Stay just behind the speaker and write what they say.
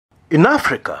In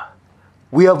Africa,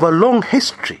 we have a long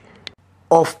history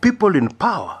of people in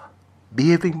power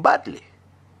behaving badly,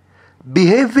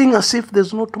 behaving as if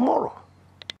there's no tomorrow,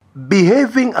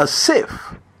 behaving as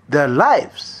if their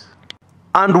lives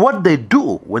and what they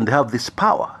do when they have this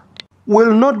power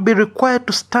will not be required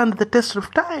to stand the test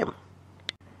of time,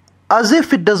 as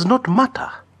if it does not matter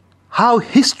how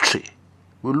history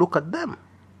will look at them.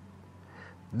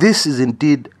 This is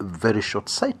indeed very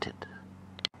short-sighted,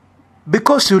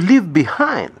 because you leave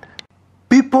behind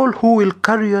people who will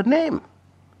carry your name,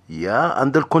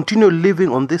 and they'll continue living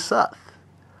on this earth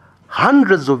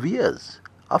hundreds of years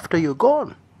after you're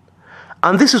gone.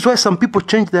 And this is why some people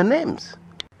change their names.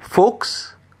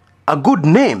 Folks, a good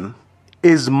name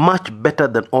is much better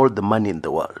than all the money in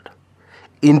the world.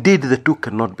 Indeed, the two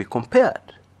cannot be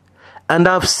compared. And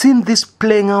I've seen this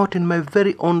playing out in my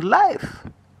very own life.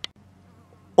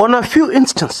 On a few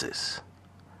instances,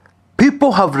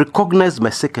 people have recognized my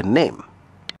second name,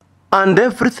 and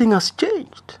everything has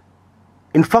changed.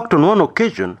 In fact, on one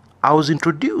occasion, I was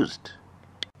introduced,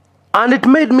 and it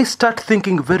made me start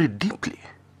thinking very deeply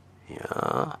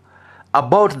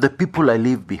about the people I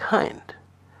leave behind,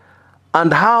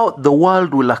 and how the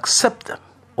world will accept them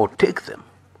or take them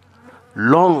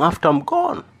long after I'm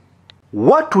gone.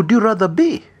 What would you rather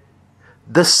be?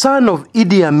 The son of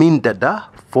Idi Amin Dada,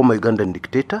 former Ugandan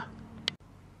dictator,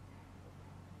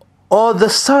 or the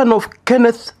son of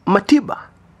Kenneth Matiba,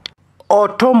 or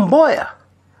Tom Mboya,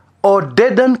 or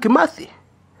Dedan Kimathi?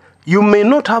 You may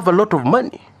not have a lot of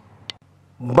money,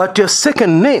 but your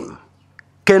second name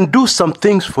can do some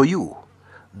things for you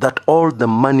that all the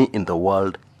money in the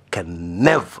world can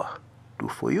never do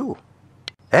for you.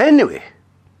 Anyway,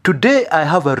 today I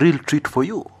have a real treat for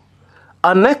you.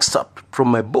 An excerpt from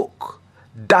my book,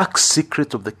 Dark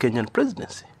Secrets of the Kenyan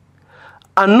Presidency.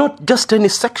 And not just any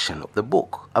section of the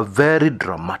book, a very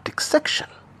dramatic section,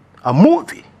 a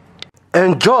movie.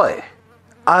 Enjoy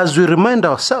as we remind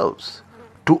ourselves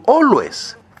to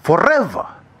always, forever,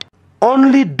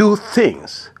 only do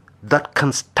things that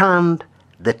can stand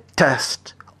the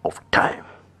test of time.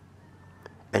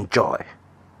 Enjoy.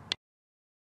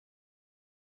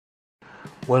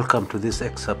 Welcome to these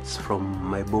excerpts from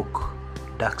my book,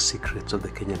 Dark Secrets of the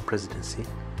Kenyan Presidency.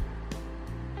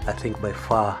 I think by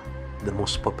far the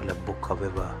most popular book I've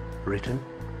ever written.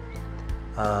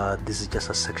 This is just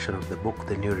a section of the book,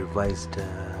 the new revised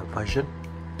version,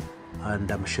 and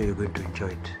I'm sure you're going to enjoy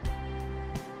it.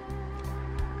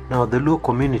 Now, the Luo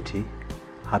community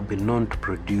have been known to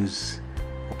produce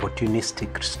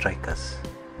opportunistic strikers,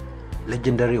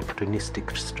 legendary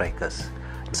opportunistic strikers.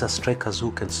 These are strikers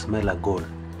who can smell a goal,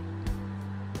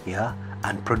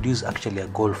 and produce actually a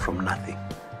goal from nothing.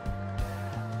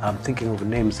 I'm thinking of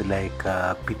names like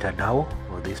Peter Dow,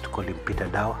 or they used to call him Peter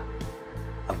Dow,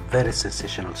 a very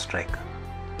sensational striker.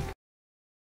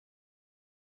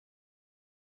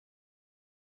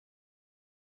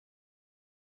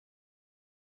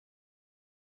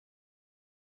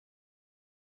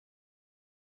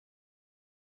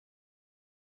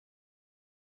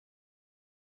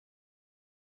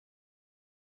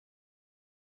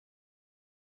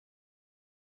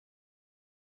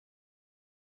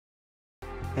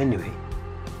 Anyway,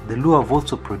 the Luo have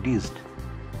also produced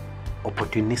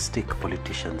opportunistic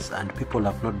politicians, and people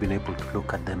have not been able to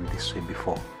look at them this way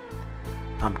before.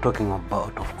 I'm talking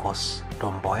about, of course,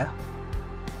 Tom Mboya,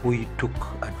 who took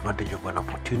advantage of an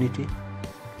opportunity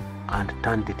and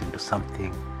turned it into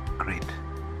something great.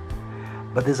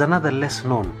 But there's another less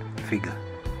known figure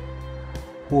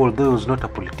who, although he was not a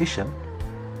politician,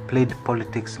 played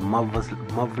politics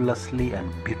marvelously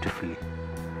and beautifully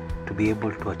to be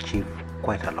able to achieve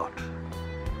quite a lot.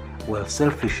 Well,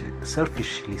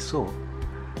 selfishly so,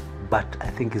 but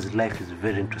I think his life is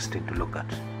very interesting to look at.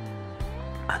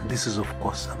 And this is, of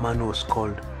course, a man who was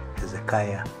called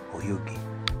Hezekiah Oyugi.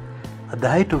 At the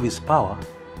height of his power,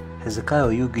 Hezekiah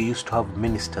Oyugi used to have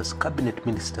ministers, cabinet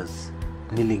ministers,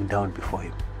 kneeling down before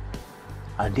him.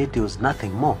 And yet he was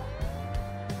nothing more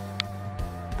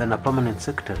than a permanent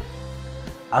secretary.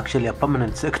 Actually, a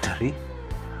permanent secretary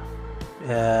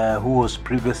who was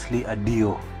previously a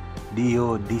DO,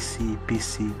 DC,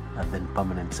 PC, and then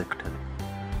permanent secretary.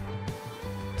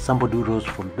 Somebody who rose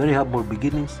from very humble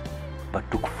beginnings but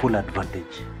took full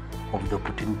advantage of the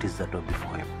opportunities that were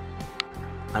before him.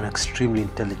 An extremely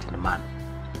intelligent man,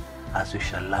 as we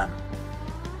shall learn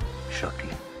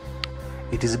shortly.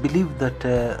 It is believed that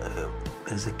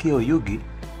Hezekiah Oyugi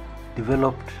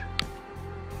developed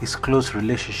his close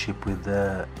relationship with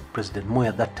President Moi,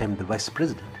 at that time the vice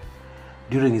president,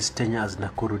 during his tenure as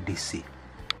Nakuru DC.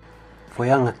 For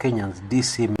younger Kenyans,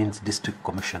 DC means District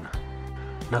Commissioner.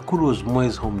 Nakuru was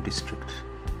Moi's home district.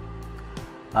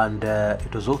 And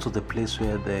it was also the place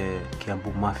where the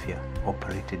Kiambu Mafia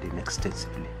operated in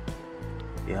extensively.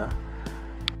 Yeah.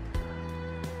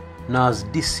 Now, as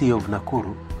DC of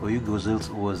Nakuru,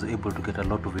 Oyugi was able to get a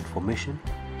lot of information,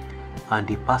 and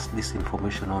he passed this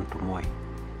information on to Moi.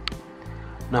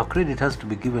 Now, credit has to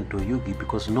be given to Oyugi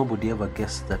because nobody ever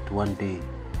guessed that one day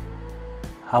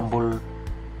humble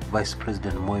Vice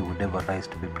President Moi would ever rise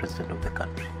to be president of the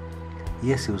country.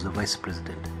 Yes, he was the vice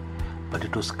president, but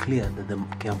it was clear that the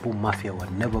Kiambu Mafia were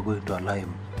never going to allow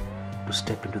him to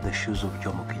step into the shoes of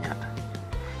Jomo Kenyatta.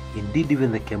 Indeed,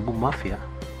 even the Kiambu Mafia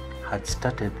had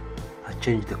started a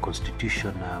Change the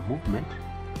Constitution movement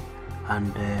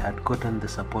and had gotten the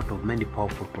support of many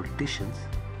powerful politicians.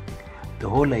 The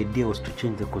whole idea was to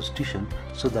change the constitution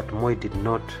so that Moi did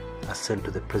not ascend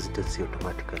to the presidency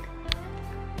automatically.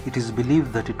 It is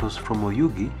believed that it was from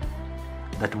Oyugi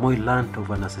that Moi learned of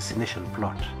an assassination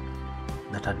plot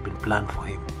that had been planned for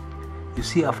him. You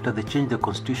see, after the Change the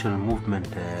Constitution movement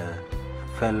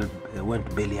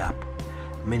went belly up,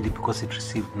 mainly because it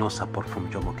received no support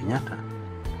from Jomo Kenyatta,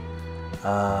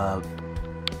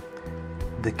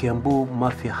 the Kiambu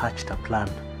Mafia hatched a plan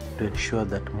to ensure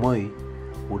that Moi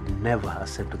would never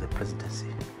ascend to the presidency.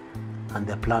 And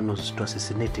their plan was to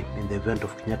assassinate him in the event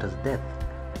of Kenyatta's death,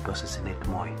 to assassinate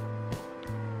Moi.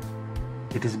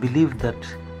 It is believed that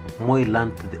Moi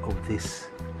learned of this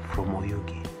from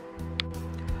Oyugi.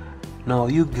 Now,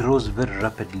 Oyugi rose very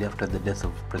rapidly after the death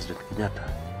of President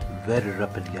Kenyatta, very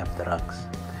rapidly up the ranks.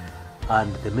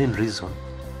 And the main reason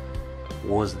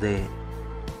was the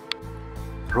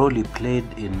role he played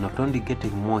in not only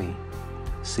getting Moi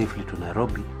safely to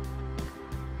Nairobi,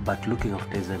 but looking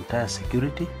after his entire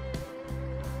security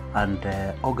and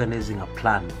organizing a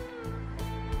plan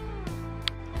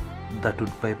that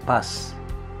would bypass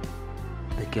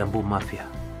the Kiambu Mafia,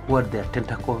 who had their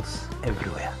tentacles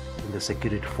everywhere, in the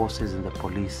security forces, in the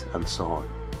police, and so on.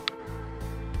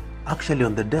 Actually,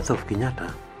 on the death of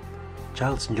Kenyatta,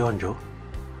 Charles Njonjo,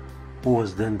 who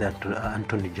was then the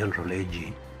Attorney General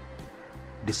AG,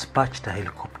 dispatched a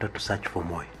helicopter to search for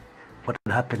Moi. What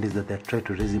had happened is that they tried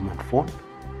to raise him on phone,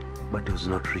 but he was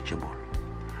not reachable.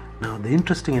 Now, the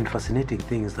interesting and fascinating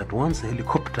thing is that once the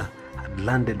helicopter had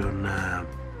landed on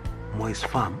Moi's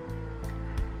farm,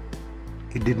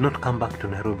 it did not come back to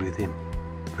Nairobi with him.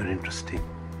 Very interesting.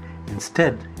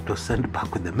 Instead, it was sent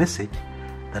back with the message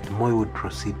that Moi would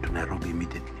proceed to Nairobi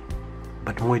immediately.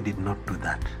 But Moi did not do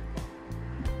that.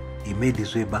 He made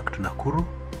his way back to Nakuru,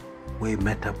 where he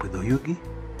met up with Oyugi,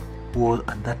 who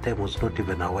at that time was not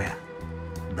even aware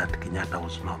that Kenyatta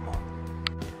was no more.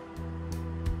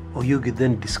 Oyugi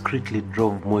then discreetly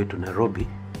drove Moi to Nairobi.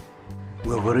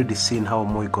 We have already seen how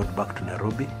Moi got back to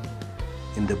Nairobi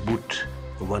in the boot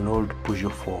of an old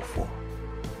Peugeot 404.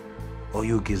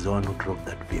 Oyugi is the one who drove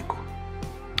that vehicle.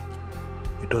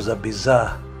 It was a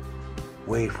bizarre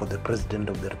way for the President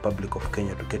of the Republic of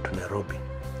Kenya to get to Nairobi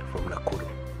from Nakuru,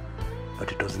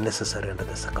 but it was necessary under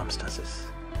the circumstances.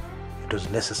 It was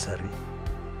necessary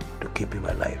to keep him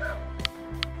alive.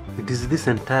 It is this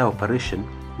entire operation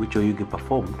which Oyugi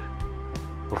performed,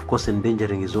 of course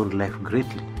endangering his own life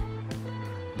greatly,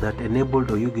 that enabled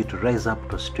Oyugi to rise up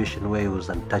to a situation where he was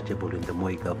untouchable in the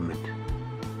Moi government.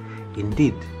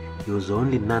 Indeed, he was the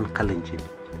only non-Kalenjin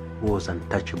who was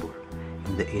untouchable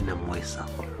in the inner Moi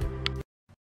circle.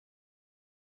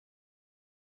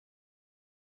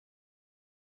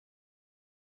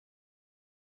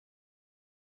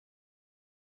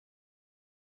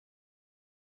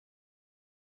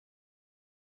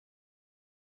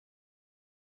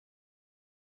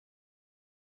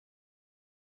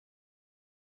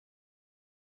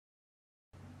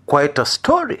 Quite a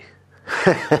story.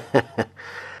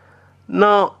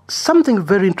 Now, something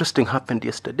very interesting happened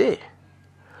yesterday.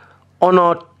 On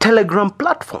our Telegram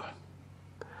platform,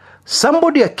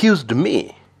 somebody accused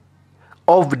me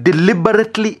of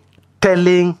deliberately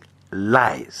telling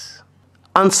lies.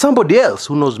 And somebody else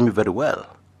who knows me very well,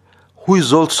 who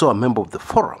is also a member of the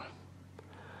forum,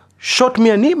 shot me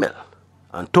an email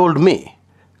and told me,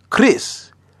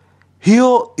 Chris,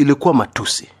 hiyo ilikuwa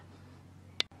matusi.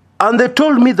 And they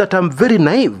told me that I'm very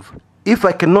naive if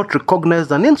I cannot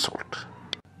recognize an insult.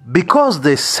 Because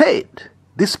they said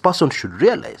this person should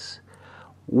realize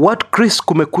what Chris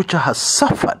Kumekucha has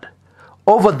suffered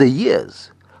over the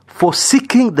years for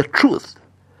seeking the truth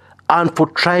and for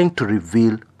trying to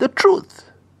reveal the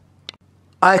truth.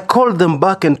 I called them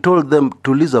back and told them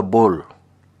to lose a ball.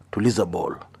 To lose a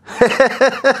ball.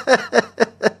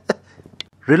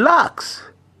 Relax.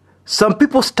 Some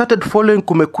people started following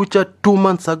Kumekucha 2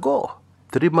 months ago,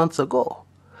 3 months ago.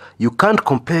 You can't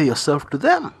compare yourself to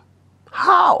them.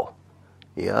 How?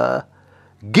 Yeah.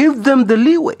 Give them the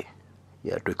leeway.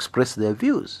 to express their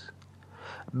views.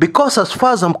 Because as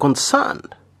far as I'm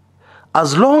concerned,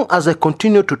 as long as I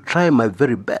continue to try my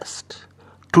very best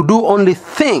to do only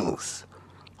things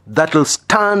that will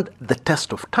stand the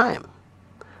test of time,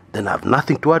 then I have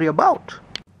nothing to worry about.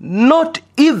 Not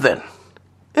even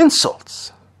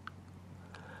insults.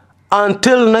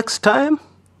 Until next time,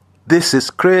 this is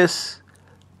Chris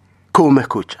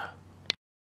Kumekucha.